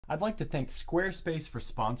I'd like to thank Squarespace for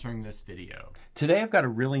sponsoring this video. Today I've got a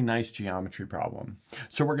really nice geometry problem.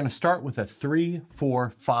 So we're going to start with a 3, 4,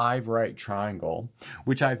 5 right triangle,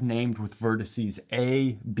 which I've named with vertices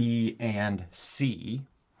A, B, and C.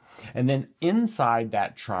 And then inside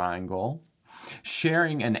that triangle,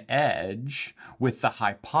 sharing an edge with the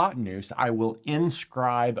hypotenuse, I will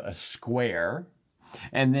inscribe a square.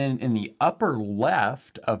 And then in the upper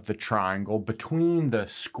left of the triangle, between the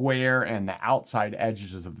square and the outside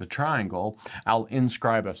edges of the triangle, I'll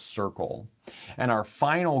inscribe a circle. And our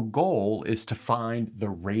final goal is to find the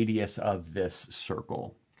radius of this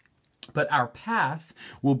circle. But our path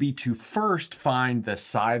will be to first find the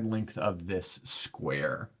side length of this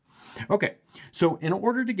square. Okay, so in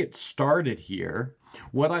order to get started here,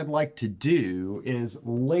 what I'd like to do is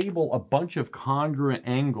label a bunch of congruent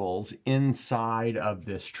angles inside of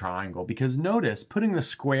this triangle, because notice putting the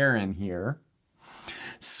square in here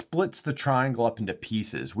splits the triangle up into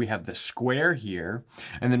pieces. We have the square here,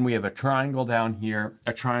 and then we have a triangle down here,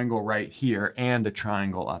 a triangle right here, and a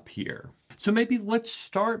triangle up here. So maybe let's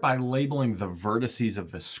start by labeling the vertices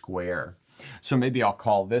of the square. So maybe I'll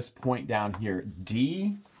call this point down here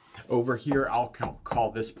D. Over here, I'll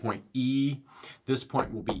call this point E, this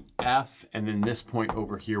point will be F, and then this point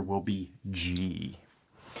over here will be G.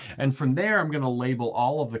 And from there, I'm going to label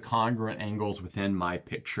all of the congruent angles within my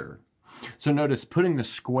picture. So notice putting the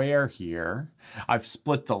square here, I've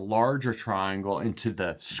split the larger triangle into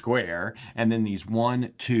the square, and then these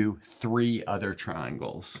 1, 2, 3 other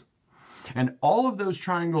triangles. And all of those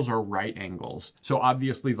triangles are right angles. So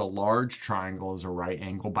obviously the large triangle is a right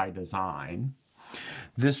angle by design.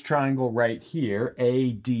 This triangle right here,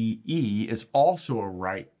 ADE, is also a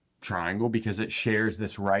right triangle because it shares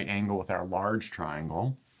this right angle with our large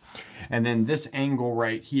triangle. And then this angle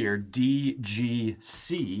right here,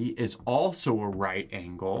 DGC, is also a right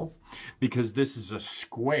angle because this is a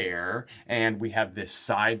square and we have this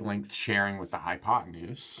side length sharing with the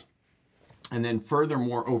hypotenuse. And then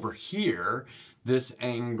furthermore over here, this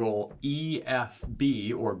angle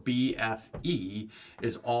EFB or BFE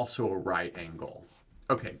is also a right angle.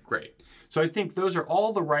 Okay, great. So I think those are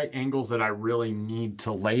all the right angles that I really need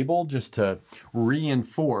to label just to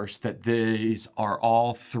reinforce that these are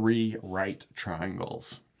all 3 right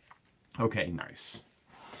triangles. Okay, nice.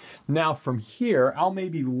 Now from here, I'll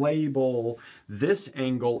maybe label this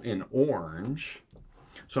angle in orange.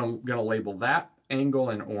 So I'm going to label that angle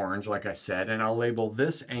in orange, like I said, and I'll label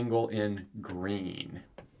this angle in green.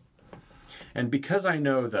 And because I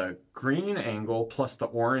know the green angle plus the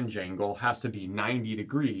orange angle has to be 90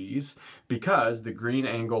 degrees, because the green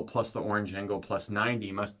angle plus the orange angle plus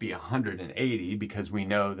 90 must be 180, because we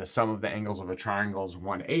know the sum of the angles of a triangle is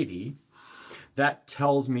 180, that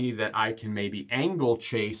tells me that I can maybe angle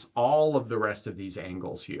chase all of the rest of these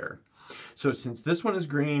angles here. So since this one is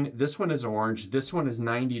green, this one is orange, this one is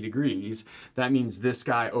 90 degrees, that means this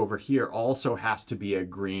guy over here also has to be a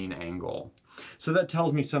green angle. So that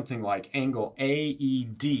tells me something like angle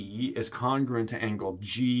AED is congruent to angle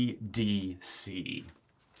GDC.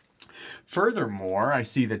 Furthermore, I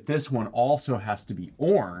see that this one also has to be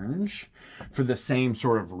orange for the same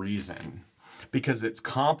sort of reason, because it's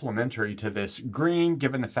complementary to this green,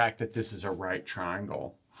 given the fact that this is a right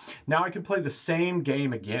triangle. Now I can play the same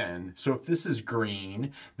game again. So if this is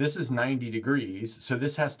green, this is 90 degrees, so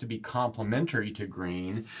this has to be complementary to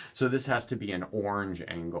green, so this has to be an orange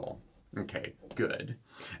angle. Okay, good.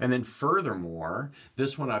 And then furthermore,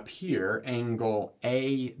 this one up here, angle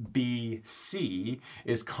ABC,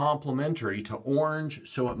 is complementary to orange,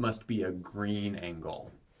 so it must be a green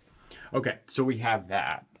angle. Okay, so we have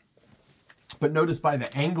that. But notice by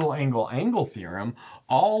the angle theorem,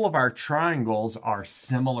 all of our triangles are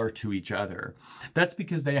similar to each other. That's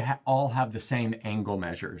because they all have the same angle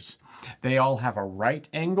measures. They all have a right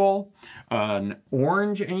angle, an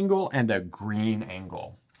orange angle, and a green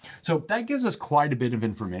angle. So that gives us quite a bit of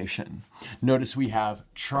information. Notice we have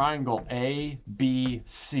triangle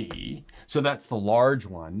ABC, so that's the large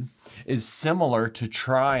one, is similar to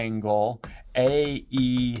triangle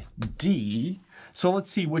AED. So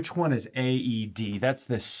let's see which one is AED. That's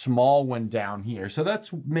this small one down here. So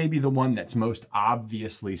that's maybe the one that's most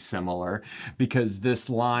obviously similar, because this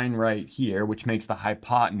line right here, which makes the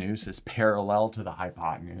hypotenuse, is parallel to the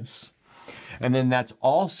hypotenuse. And then that's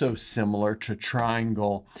also similar to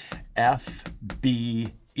triangle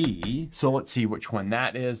FBE. So let's see which one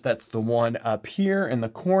that is. That's the one up here in the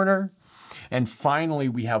corner. And finally,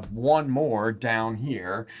 we have one more down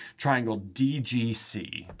here, triangle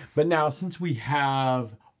DGC. But now, since we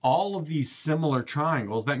have all of these similar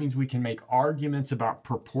triangles, that means we can make arguments about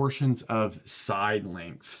proportions of side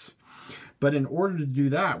lengths. But in order to do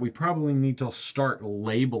that, we probably need to start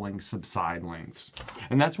labeling some side lengths.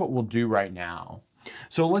 And that's what we'll do right now.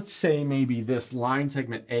 So let's say maybe this line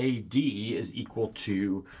segment AD is equal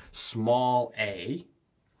to small a.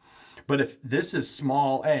 But if this is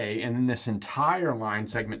small a and then this entire line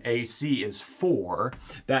segment AC is 4,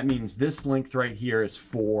 that means this length right here is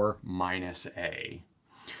 4 minus a.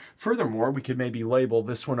 Furthermore, we could maybe label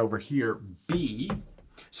this one over here B.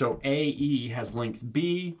 So AE has length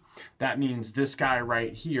B. That means this guy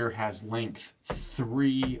right here has length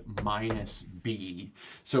 3 minus B.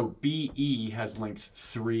 So BE has length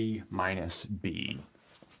 3 minus B.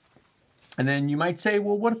 And then you might say,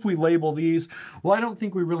 well, what if we label these? Well, I don't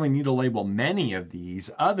think we really need to label many of these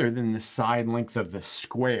other than the side length of the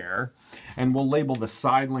square. And we'll label the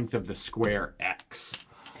side length of the square X.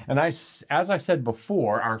 And as I said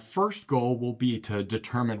before, our first goal will be to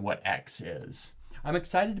determine what X is. I'm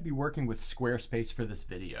excited to be working with Squarespace for this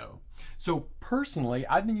video. So personally,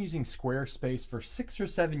 I've been using Squarespace for 6 or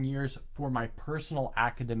 7 years for my personal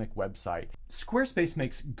academic website. Squarespace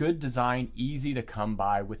makes good design easy to come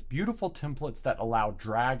by with beautiful templates that allow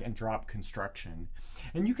drag and drop construction.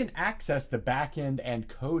 And you can access the backend and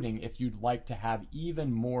coding if you'd like to have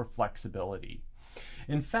even more flexibility.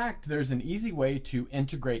 In fact, there's an easy way to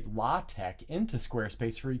integrate LaTeX into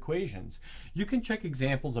Squarespace for equations. You can check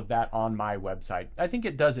examples of that on my website. I think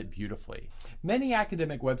it does it beautifully. Many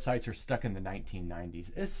academic websites are stuck in the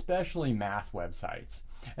 1990s, especially math websites.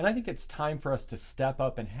 And I think it's time for us to step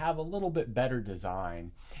up and have a little bit better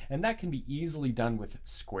design. And that can be easily done with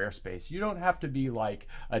Squarespace. You don't have to be like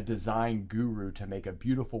a design guru to make a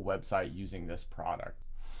beautiful website using this product.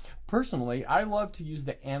 Personally, I love to use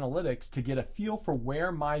the analytics to get a feel for where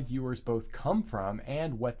my viewers both come from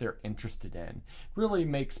and what they're interested in. It really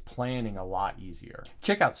makes planning a lot easier.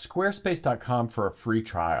 Check out squarespace.com for a free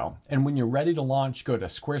trial. And when you're ready to launch, go to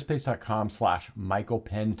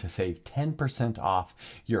squarespace.com/MichaelPenn to save 10% off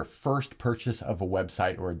your first purchase of a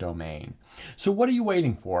website or a domain. So what are you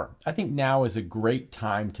waiting for? I think now is a great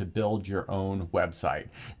time to build your own website.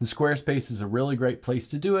 And Squarespace is a really great place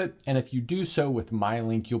to do it. And if you do so with my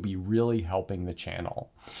link, you'll be really helping the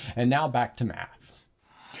channel. And now back to maths.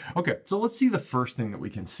 Okay, so let's see the first thing that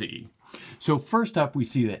we can see. So first up, we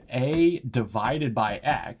see that a divided by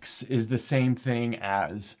x is the same thing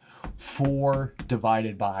as 4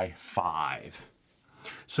 divided by 5.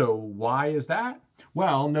 So why is that?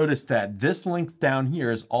 Well, notice that this length down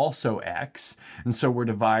here is also x, and so we're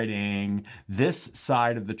dividing this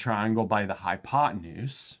side of the triangle by the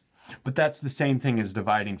hypotenuse. But that's the same thing as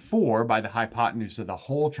dividing 4 by the hypotenuse of the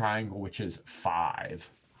whole triangle, which is 5.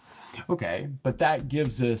 Okay, but that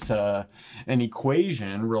gives us an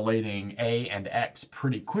equation relating a and x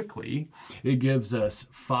pretty quickly. It gives us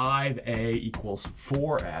 5a equals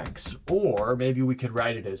 4x, or maybe we could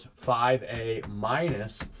write it as 5a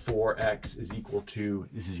minus 4x is equal to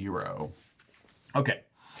 0. Okay.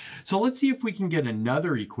 So let's see if we can get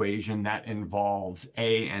another equation that involves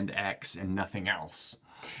a and x and nothing else.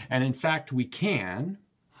 And in fact, we can,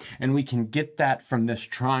 and we can get that from this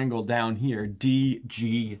triangle down here,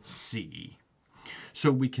 DGC.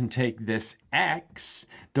 So we can take this x,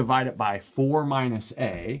 divide it by 4 minus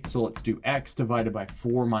a. So let's do x divided by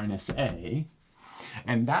 4 minus a.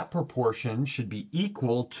 And that proportion should be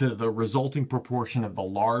equal to the resulting proportion of the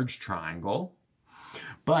large triangle.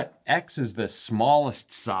 But x is the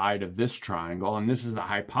smallest side of this triangle, and this is the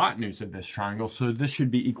hypotenuse of this triangle, so this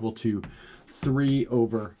should be equal to 3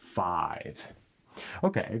 over 5.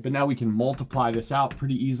 Okay, but now we can multiply this out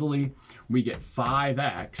pretty easily. We get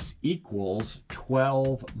 5x equals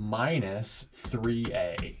 12 minus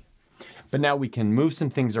 3a. But now we can move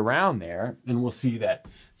some things around there, and we'll see that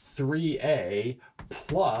 3a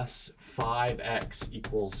plus 5x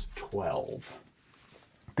equals 12.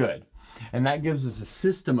 Good. And that gives us a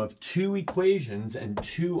system of 2 equations and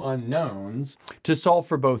 2 unknowns to solve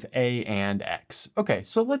for both a and x. Okay,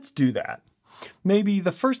 so let's do that. Maybe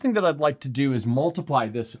the first thing that I'd like to do is multiply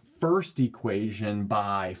this first equation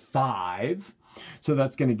by 5. So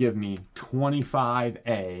that's going to give me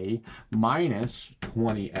 25a minus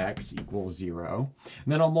 20x equals 0.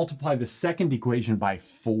 And then I'll multiply the second equation by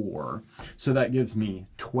 4. So that gives me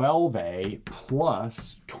 12a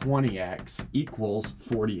plus 20x equals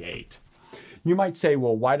 48. You might say,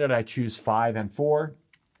 well, why did I choose 5 and 4?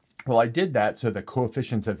 Well, I did that so the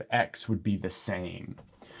coefficients of x would be the same.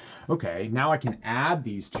 Okay, now I can add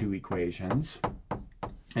these 2 equations.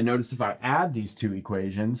 And notice if I add these 2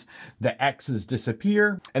 equations, the x's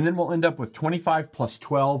disappear, and then we'll end up with 25 plus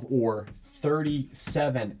 12, or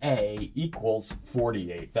 37a equals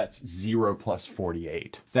 48. That's 0 plus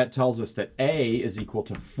 48. That tells us that a is equal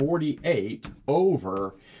to 48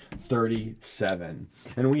 over 37.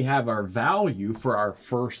 And we have our value for our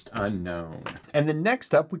first unknown. And then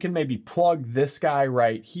next up, we can maybe plug this guy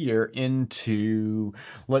right here into,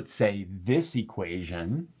 let's say, this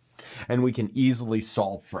equation, and we can easily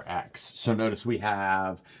solve for x. So notice we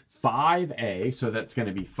have 5a, so that's going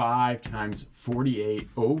to be 5 times 48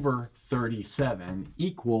 over 37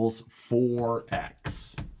 equals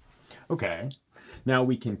 4x. Okay. Now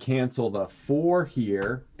we can cancel the 4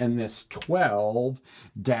 here and this 12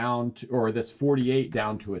 down to, or this 48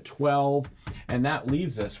 down to a 12. And that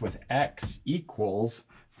leaves us with x equals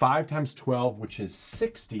 5 times 12, which is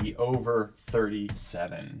 60 over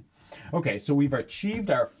 37. Okay, so we've achieved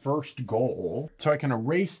our first goal. So I can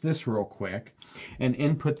erase this real quick and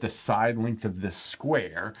input the side length of this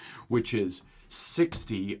square, which is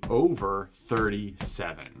 60 over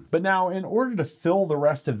 37. But now in order to fill the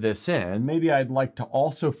rest of this in, maybe I'd like to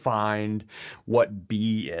also find what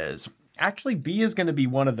b is. Actually, b is going to be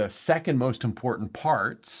one of the second most important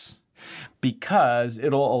parts because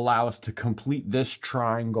it'll allow us to complete this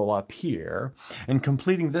triangle up here. And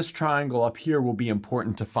completing this triangle up here will be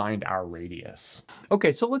important to find our radius.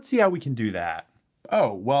 Okay, so let's see how we can do that.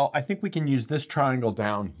 Oh, well, I think we can use this triangle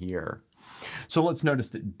down here. So let's notice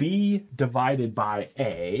that b divided by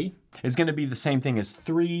a is going to be the same thing as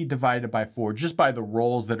 3 divided by 4, just by the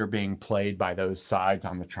roles that are being played by those sides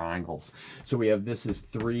on the triangles. So we have this is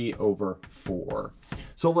 3 over 4.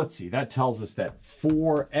 So let's see, that tells us that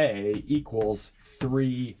 4a equals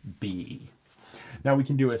 3b. Now we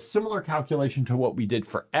can do a similar calculation to what we did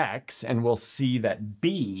for x, and we'll see that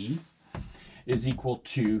b is equal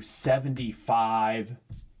to 75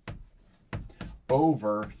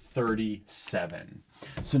 over 37.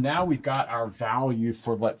 So now we've got our value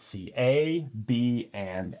for, let's see, a, b,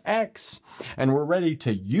 and x, and we're ready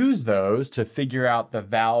to use those to figure out the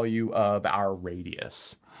value of our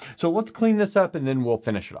radius. So let's clean this up and then we'll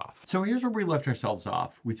finish it off. So here's where we left ourselves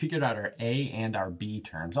off. We figured out our a and our b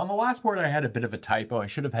terms. On the last board, I had a bit of a typo. I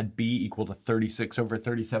should have had b equal to 36 over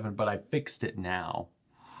 37, but I fixed it now.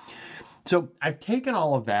 So I've taken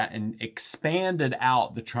all of that and expanded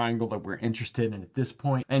out the triangle that we're interested in at this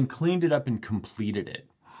point and cleaned it up and completed it.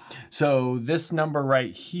 So this number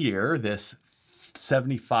right here, this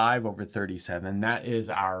 75 over 37, that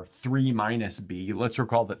is our 3 minus b. Let's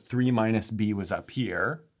recall that 3 minus b was up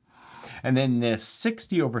here. And then this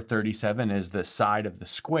 60 over 37 is the side of the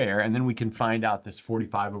square. And then we can find out this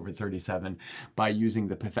 45 over 37 by using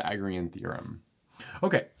the Pythagorean theorem.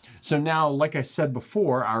 Okay, so now, like I said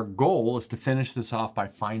before, our goal is to finish this off by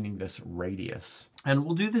finding this radius. And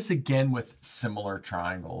we'll do this again with similar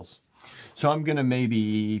triangles. So I'm going to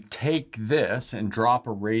maybe take this and drop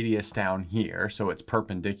a radius down here so it's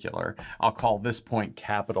perpendicular. I'll call this point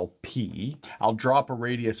capital P. I'll drop a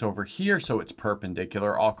radius over here so it's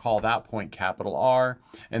perpendicular. I'll call that point capital R.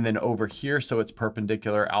 And then over here so it's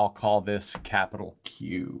perpendicular, I'll call this capital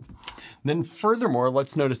Q. Then furthermore,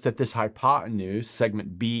 let's notice that this hypotenuse,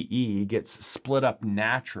 segment BE, gets split up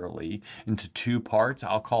naturally into 2 parts.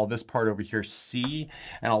 I'll call this part over here C,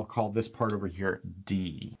 and I'll call this part over here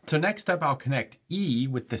D. So next up, I'll connect E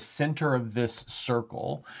with the center of this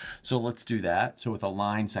circle. So let's do that. So with a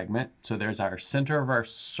line segment. So there's our center of our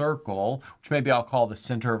circle, which maybe I'll call the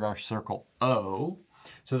center of our circle O.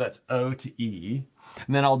 So that's O to E.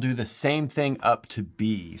 And then I'll do the same thing up to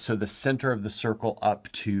B. So the center of the circle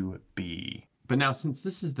up to B. But now since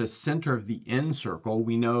this is the center of the end circle,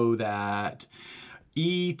 we know that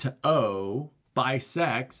E to O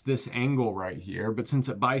bisects this angle right here. But since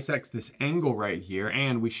it bisects this angle right here,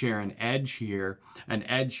 and we share an edge here, and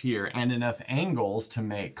enough angles to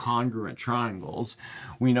make congruent triangles,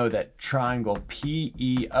 we know that triangle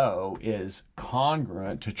PEO is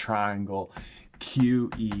congruent to triangle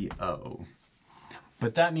QEO.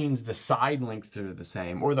 But that means the side lengths are the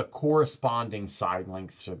same, or the corresponding side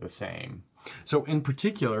lengths are the same. So in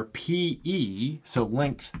particular, PE, so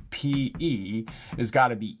length PE, has got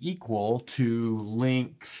to be equal to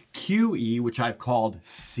length QE, which I've called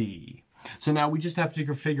C. So now we just have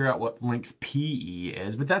to figure out what length PE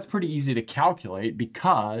is, but that's pretty easy to calculate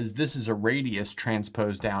because this is a radius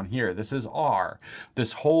transposed down here. This is R.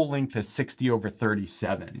 This whole length is 60 over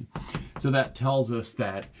 37. So that tells us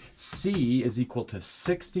that C is equal to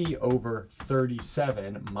 60 over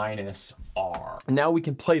 37 minus R. Now we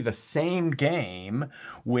can play the same game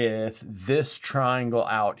with this triangle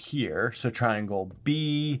out here. So triangle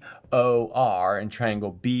BOC. FOR and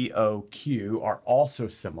triangle BOQ are also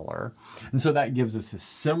similar. And so that gives us a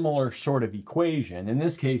similar sort of equation. In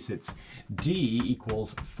this case, it's D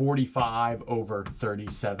equals 45 over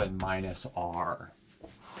 37 minus R.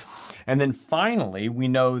 And then finally, we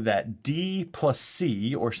know that D plus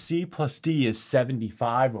C, or C plus D, is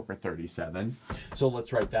 75 over 37. So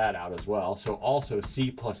let's write that out as well. So also C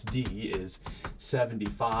plus D is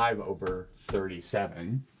 75 over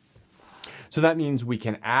 37. So that means we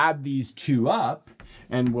can add these two up,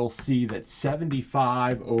 and we'll see that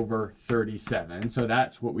 75 over 37, so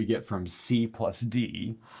that's what we get from C plus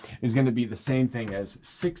D, is going to be the same thing as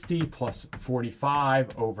 60 plus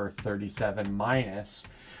 45 over 37 minus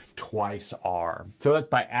twice R. So that's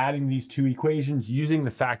by adding these two equations using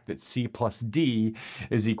the fact that C plus D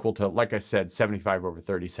is equal to, like I said, 75 over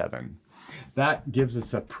 37. That gives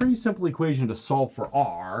us a pretty simple equation to solve for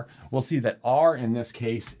R. We'll see that R in this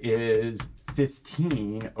case is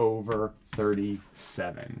 15 over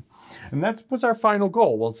 37. And that was our final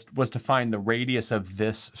goal, was to find the radius of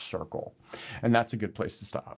this circle. And that's a good place to stop.